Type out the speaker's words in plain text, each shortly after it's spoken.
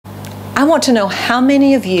I want to know how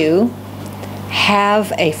many of you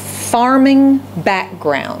have a farming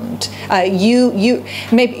background.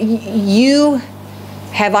 Maybe you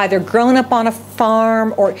have either grown up on a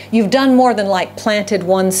farm, or you've done more than like planted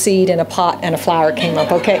one seed in a pot and a flower came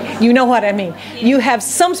up, okay? You know what I mean. You have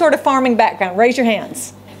some sort of farming background. Raise your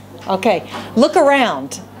hands. Okay, look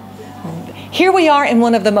around. Here we are in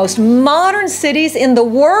one of the most modern cities in the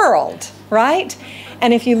world, right?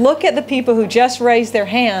 And if you look at the people who just raised their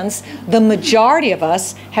hands, the majority of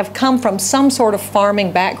us have come from some sort of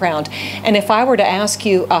farming background. And if I were to ask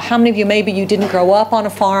you, how many of you, maybe you didn't grow up on a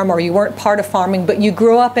farm or you weren't part of farming, but you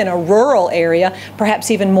grew up in a rural area, perhaps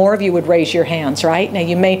even more of you would raise your hands, right? Now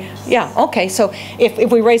you may, yeah, okay, so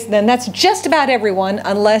if we raise, then that's just about everyone,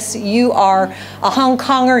 unless you are a Hong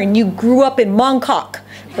Konger and you grew up in Mongkok.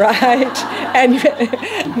 Right? And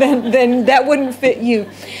then that wouldn't fit you.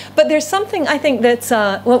 But there's something, I think, that's,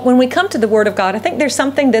 when we come to the Word of God, I think there's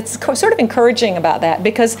something that's sort of encouraging about that,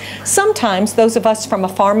 because sometimes those of us from a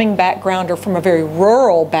farming background or from a very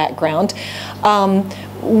rural background,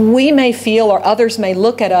 we may feel, or others may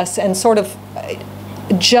look at us and sort of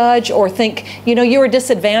judge or think, you know, you were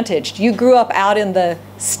disadvantaged. You grew up out in the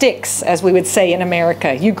sticks, as we would say in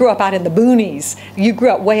America. You grew up out in the boonies. You grew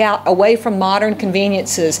up way out away from modern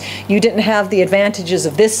conveniences. You didn't have the advantages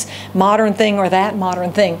of this modern thing or that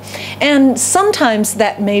modern thing. And sometimes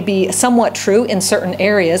that may be somewhat true in certain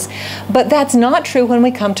areas, but that's not true when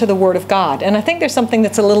we come to the Word of God. And I think there's something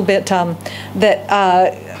that's a little bit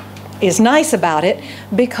is nice about it,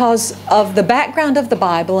 because of the background of the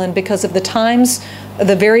Bible and because of the times,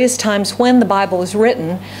 the various times when the Bible was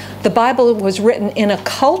written. The Bible was written in a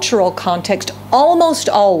cultural context almost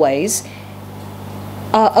always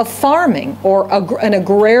of farming, or an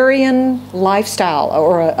agrarian lifestyle,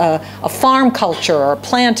 or a farm culture, or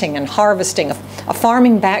planting and harvesting, a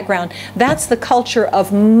farming background. That's the culture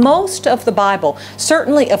of most of the Bible,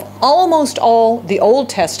 certainly of almost all the Old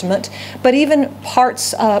Testament, but even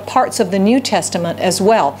parts of the New Testament as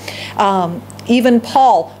well. Even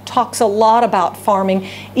Paul talks a lot about farming.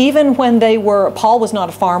 Even when Paul was not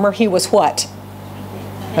a farmer, he was what?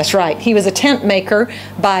 That's right. He was a tent maker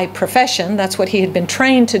by profession. That's what he had been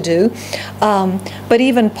trained to do. But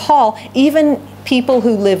even Paul, even people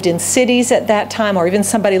who lived in cities at that time, or even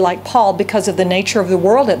somebody like Paul, because of the nature of the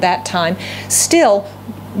world at that time, still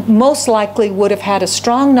most likely would have had a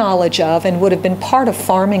strong knowledge of and would have been part of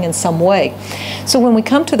farming in some way. So when we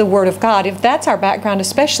come to the Word of God, if that's our background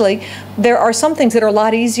especially, there are some things that are a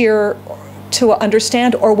lot easier to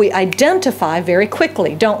understand, or we identify very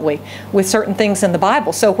quickly, don't we, with certain things in the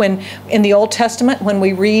Bible. So when in the Old Testament, when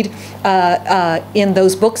we read in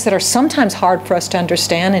those books that are sometimes hard for us to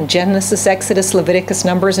understand, in Genesis, Exodus, Leviticus,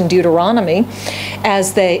 Numbers, and Deuteronomy,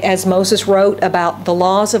 as Moses wrote about the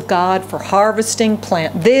laws of God for harvesting,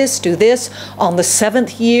 plant this, do this, on the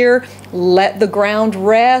 7th year, let the ground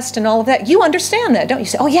rest, and all of that. You understand that, don't you?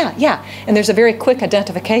 Say, oh yeah, yeah. And there's a very quick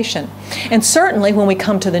identification. And certainly when we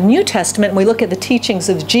come to the New Testament, we look at the teachings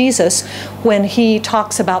of Jesus when he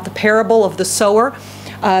talks about the parable of the sower.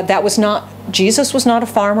 Jesus was not a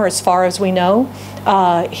farmer as far as we know.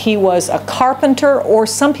 He was a carpenter, or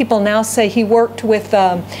some people now say he worked with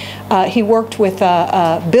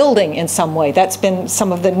building in some way. That's been,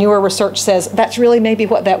 some of the newer research says that's really maybe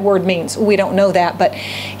what that word means. We don't know that, but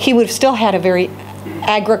he would have still had a very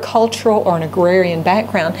agricultural or an agrarian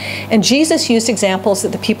background. And Jesus used examples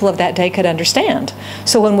that the people of that day could understand.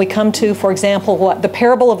 So when we come to, for example, the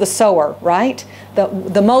parable of the sower, right?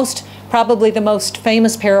 Probably the most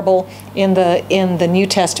famous parable in the New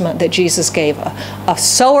Testament that Jesus gave. A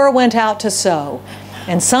sower went out to sow,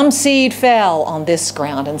 and some seed fell on this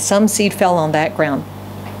ground, and some seed fell on that ground.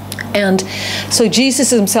 And so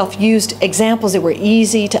Jesus himself used examples that were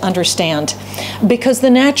easy to understand, because the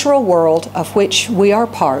natural world of which we are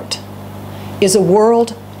part is a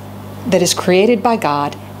world that is created by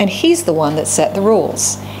God, and He's the one that set the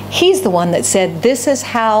rules. He's the one that said, this is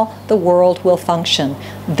how the world will function.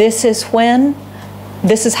 This is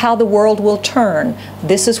how the world will turn.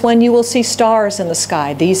 This is when you will see stars in the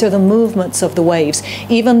sky. These are the movements of the waves.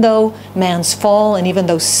 Even though man's fall and even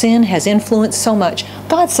though sin has influenced so much,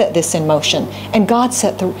 God set this in motion. And God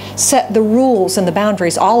set the rules and the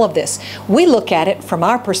boundaries, all of this. We look at it from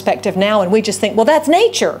our perspective now and we just think, well, that's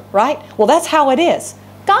nature, right? Well, that's how it is.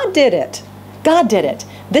 God did it. God did it.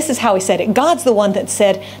 This is how He said it. God's the one that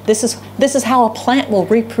said, this is how a plant will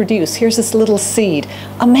reproduce. Here's this little seed.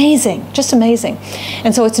 Amazing, just amazing.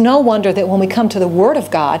 And so it's no wonder that when we come to the Word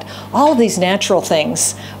of God, all of these natural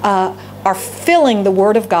things are filling the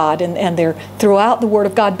Word of God, and they're throughout the Word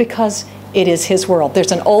of God, because It is His world.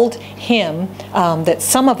 There's an old hymn that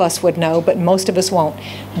some of us would know, but most of us won't.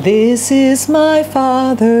 This is my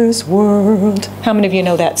Father's world. How many of you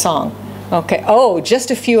know that song? Okay. Oh,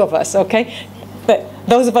 just a few of us. Okay. But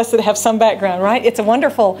those of us that have some background, right? It's a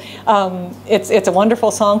wonderful, it's a wonderful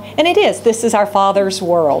song, and it is. This is our Father's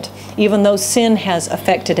world, even though sin has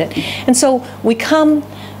affected it. And so we come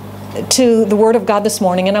to the Word of God this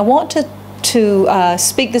morning, and I want to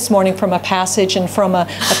speak this morning from a passage and from a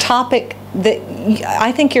topic that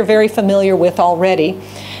I think you're very familiar with already.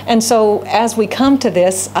 And so as we come to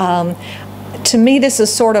this, to me this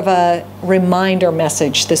is sort of a reminder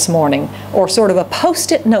message this morning, or sort of a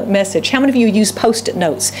post-it note message. How many of you use post-it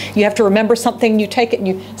notes? You have to remember something, you take it and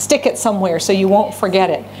you stick it somewhere so you won't forget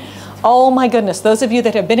it. Oh my goodness, those of you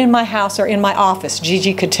that have been in my house or in my office,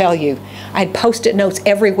 Gigi could tell you, I had post-it notes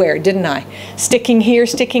everywhere, didn't I? Sticking here,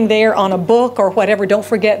 sticking there on a book or whatever, don't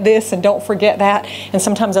forget this and don't forget that. And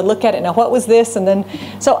sometimes I look at it, now what was this? And then,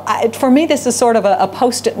 so for me this is sort of a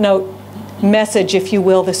post-it note message, if you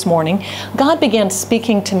will, this morning. God began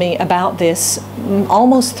speaking to me about this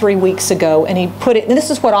almost 3 weeks ago, and He put it, and this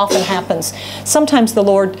is what often happens. Sometimes the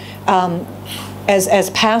Lord, as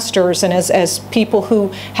pastors and as people who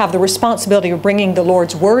have the responsibility of bringing the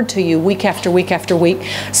Lord's Word to you week after week after week,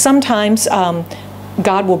 sometimes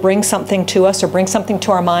God will bring something to us or bring something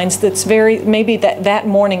to our minds that's maybe that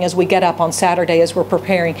morning as we get up on Saturday as we're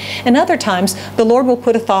preparing. And other times the Lord will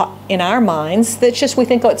put a thought in our minds that's just, we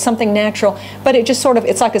think, oh, it's something natural, but it just sort of,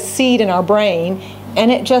 it's like a seed in our brain, and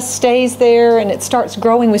it just stays there and it starts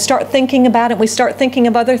growing. We start thinking about it. We start thinking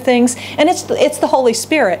of other things. And it's the Holy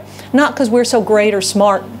Spirit, not because we're so great or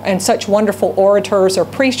smart and such wonderful orators or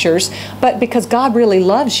preachers, but because God really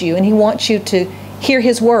loves you and He wants you to hear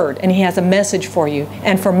His Word, and He has a message for you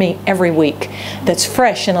and for me every week that's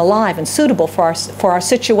fresh and alive and suitable for our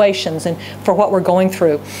situations and for what we're going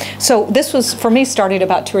through. So this was, for me, started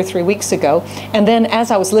about 2 or 3 weeks ago, and then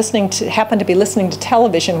as I was happened to be listening to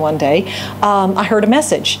television one day, I heard a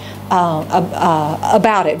message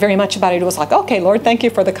about it, very much about it. It was like, okay, Lord, thank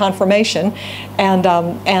you for the confirmation.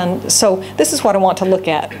 And so this is what I want to look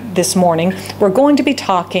at this morning. We're going to be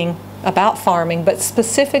talking about farming, but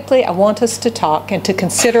specifically I want us to talk and to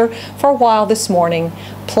consider for a while this morning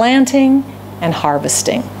planting and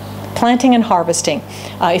harvesting. Planting and harvesting.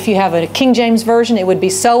 If you have a King James Version, it would be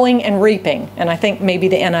sowing and reaping, and I think maybe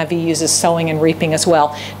the NIV uses sowing and reaping as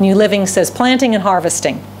well. New Living says planting and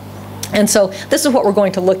harvesting. And so this is what we're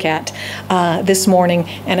going to look at this morning,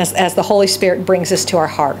 and as the Holy Spirit brings us to our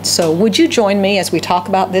hearts. So would you join me as we talk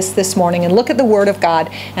about this morning and look at the Word of God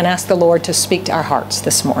and ask the Lord to speak to our hearts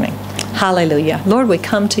this morning. Hallelujah. Lord, we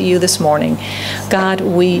come to you this morning. God,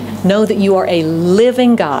 we know that you are a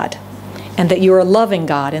living God and that you are a loving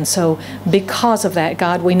God. And so because of that,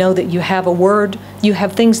 God, we know that you have a word, you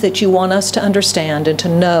have things that you want us to understand and to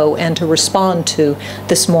know and to respond to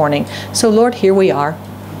this morning. So Lord, here we are.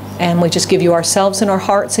 And we just give you ourselves and our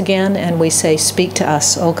hearts again, and we say, speak to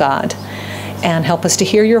us, oh God, and help us to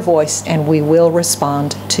hear your voice, and we will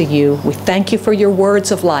respond to you. We thank you for your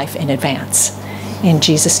words of life in advance. In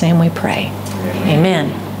Jesus' name we pray.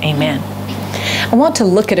 Amen. Amen. I want to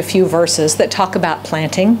look at a few verses that talk about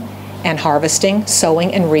planting and harvesting,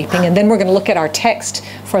 sowing and reaping, and then we're going to look at our text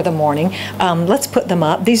for the morning. Let's put them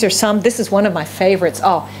up. These are some. This is one of my favorites.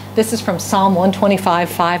 Oh, this is from Psalm 125,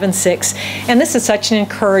 5 and 6, and this is such an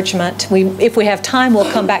encouragement. If we have time,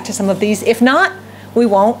 we'll come back to some of these. If not, we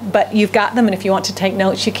won't, but you've got them, and if you want to take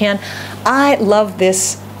notes, you can. I love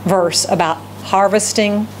this verse about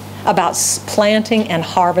harvesting, about planting and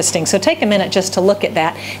harvesting. So take a minute just to look at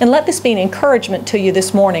that, and let this be an encouragement to you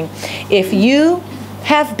this morning. If you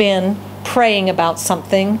have been praying about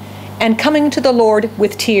something and coming to the Lord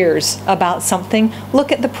with tears about something,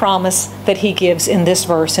 look at the promise that He gives in this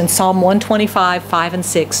verse in Psalm 125, 5 and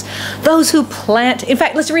 6. Those who plant, in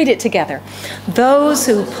fact, let's read it together. Those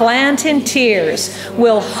who plant in tears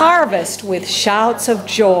will harvest with shouts of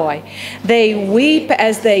joy. They weep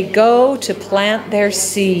as they go to plant their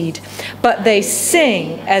seed, but they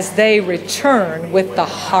sing as they return with the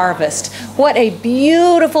harvest. What a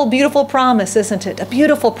beautiful, beautiful promise, isn't it? A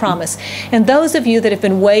beautiful promise. And those of you that have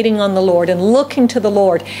been waiting on the Lord and looking to the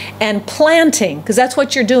Lord and planting, because that's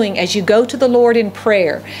what you're doing as you go to the Lord in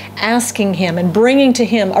prayer, asking Him and bringing to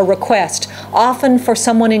Him a request, often for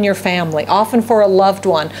someone in your family, often for a loved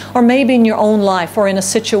one, or maybe in your own life or in a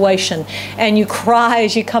situation, and you cry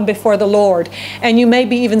as you come before the Lord, and you may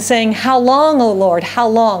be even saying, how long, O Lord, how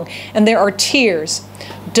long? And there are tears.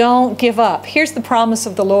 Don't give up. Here's the promise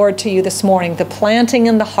of the Lord to you this morning, the planting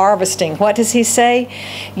and the harvesting. What does He say?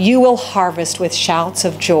 You will harvest with shouts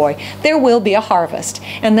of joy. There will be a harvest.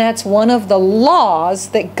 And that's one of the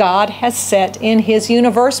laws that God has set in His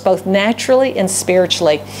universe, both naturally and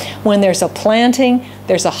spiritually. When there's a planting,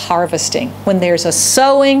 there's a harvesting. When there's a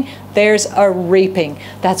sowing, there's a reaping.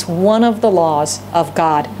 That's one of the laws of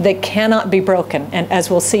God that cannot be broken, and as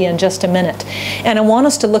we'll see in just a minute. And I want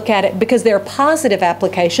us to look at it because there are positive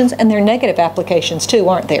applications and there are negative applications too,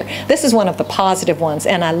 aren't there? This is one of the positive ones,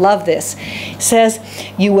 and I love this. It says,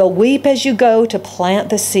 you will weep as you go to plant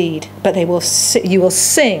the seed, but you will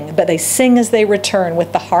sing, but they sing as they return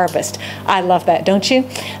with the harvest. I love that, don't you?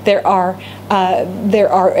 There are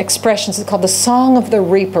expressions called the song of the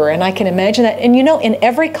reaper, and I can imagine that. And you know, in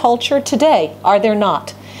every culture today, are there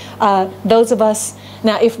not? Those of us,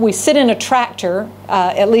 now if we sit in a tractor,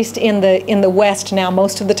 at least in the West now,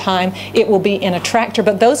 most of the time it will be in a tractor,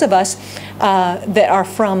 but those of us that are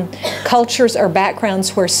from cultures or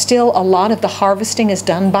backgrounds where still a lot of the harvesting is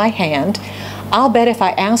done by hand, I'll bet if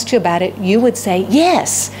I asked you about it, you would say,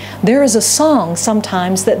 yes, there is a song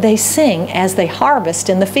sometimes that they sing as they harvest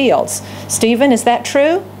in the fields. Stephen, is that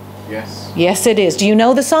true? Yes. Yes, it is. Do you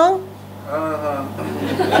know the song?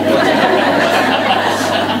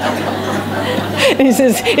 He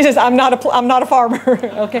says, I'm not a farmer.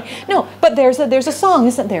 Okay. No, but there's a song,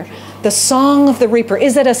 isn't there? The song of the reaper.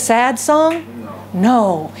 Is it a sad song?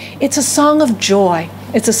 No. It's a song of joy.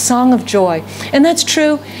 It's a song of joy. And that's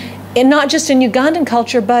true. And not just in Ugandan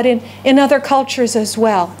culture, but in other cultures as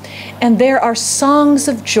well. And there are songs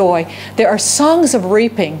of joy. There are songs of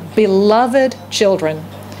reaping. Beloved children,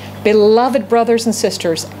 beloved brothers and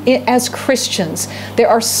sisters, as Christians, there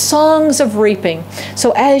are songs of reaping.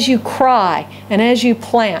 So as you cry and as you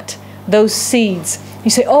plant those seeds, you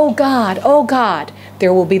say, oh God,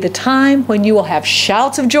 there will be the time when you will have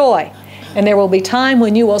shouts of joy. And there will be time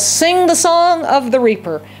when you will sing the song of the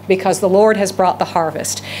reaper because the Lord has brought the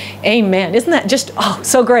harvest. Amen. Isn't that just,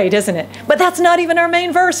 so great, isn't it? But that's not even our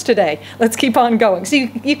main verse today. Let's keep on going. So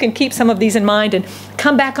you can keep some of these in mind and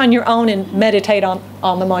come back on your own and meditate on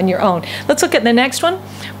them on your own. Let's look at the next one.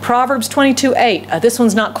 Proverbs 22:8. This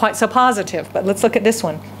one's not quite so positive, but let's look at this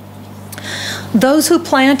one. Those who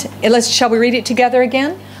plant, shall we read it together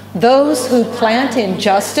again? Those who plant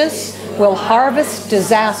injustice will harvest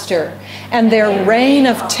disaster, and their reign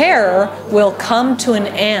of terror will come to an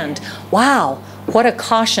end. Wow, what a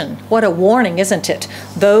caution, what a warning, isn't it?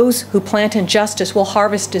 Those who plant injustice will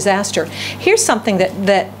harvest disaster. Here's something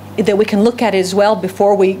that we can look at as well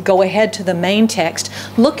before we go ahead to the main text.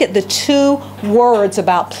 Look at the two words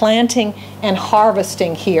about planting and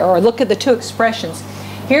harvesting here, or look at the two expressions.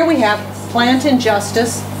 Here we have plant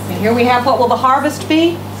injustice, and here we have, what will the harvest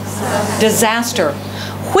be? Disaster.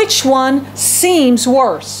 Which one seems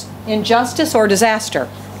worse, injustice or disaster?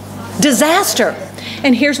 Disaster.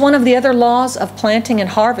 And here's one of the other laws of planting and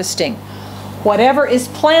harvesting. Whatever is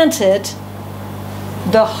planted,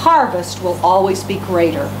 the harvest will always be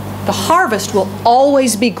greater. The harvest will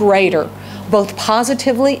always be greater, both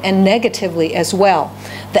positively and negatively as well.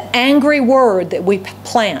 The angry word that we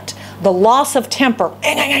plant, the loss of temper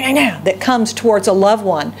that comes towards a loved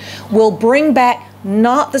one, will bring back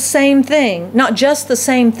not the same thing, not just the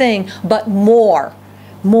same thing, but more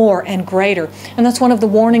and greater. And that's one of the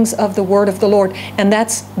warnings of the word of the Lord. And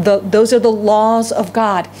those are the laws of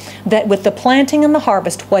God, that with the planting and the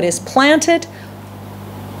harvest, what is planted,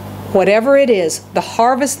 whatever it is, the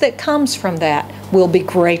harvest that comes from that will be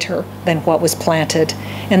greater than what was planted.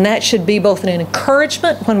 And that should be both an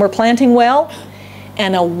encouragement when we're planting well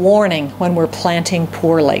and a warning when we're planting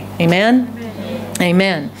poorly. Amen?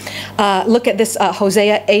 Amen. Look at this,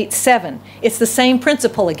 Hosea 8:7. It's the same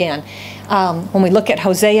principle again. When we look at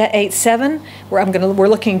Hosea 8:7, we're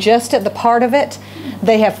looking just at the part of it.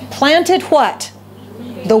 They have planted what?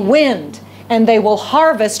 The wind. And they will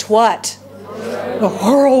harvest what? The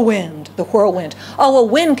whirlwind. The whirlwind. Oh, a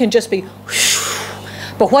wind can just be whoosh.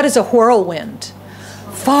 But what is a whirlwind?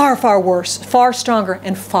 Far, far worse, far stronger,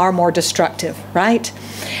 and far more destructive, right?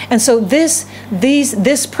 And so this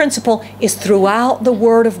principle is throughout the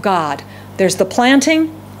Word of God. There's the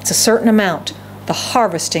planting, it's a certain amount. The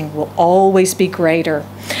harvesting will always be greater.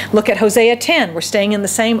 Look at Hosea 10. We're staying in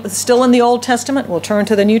still in the Old Testament. We'll turn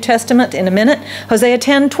to the New Testament in a minute. Hosea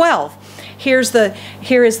 10:12. Here is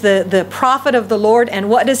the prophet of the Lord, and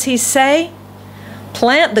what does he say?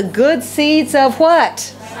 Plant the good seeds of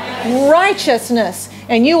what? Righteousness.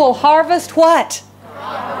 And you will harvest what?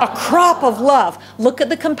 A crop of love. Look at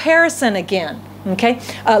the comparison again. Okay?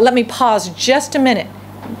 Let me pause just a minute.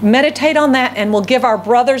 meditate on that, and we'll give our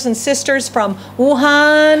brothers and sisters from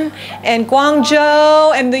Wuhan and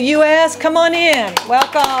Guangzhou and the U.S. Come on in.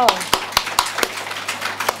 Welcome.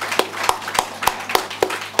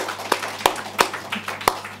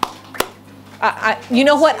 You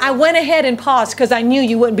know what? I went ahead and paused because I knew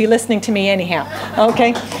you wouldn't be listening to me anyhow.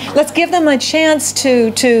 Okay? Let's give them a chance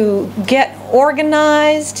to get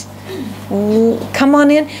organized. Come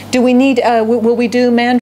on in. Do we need, will we do man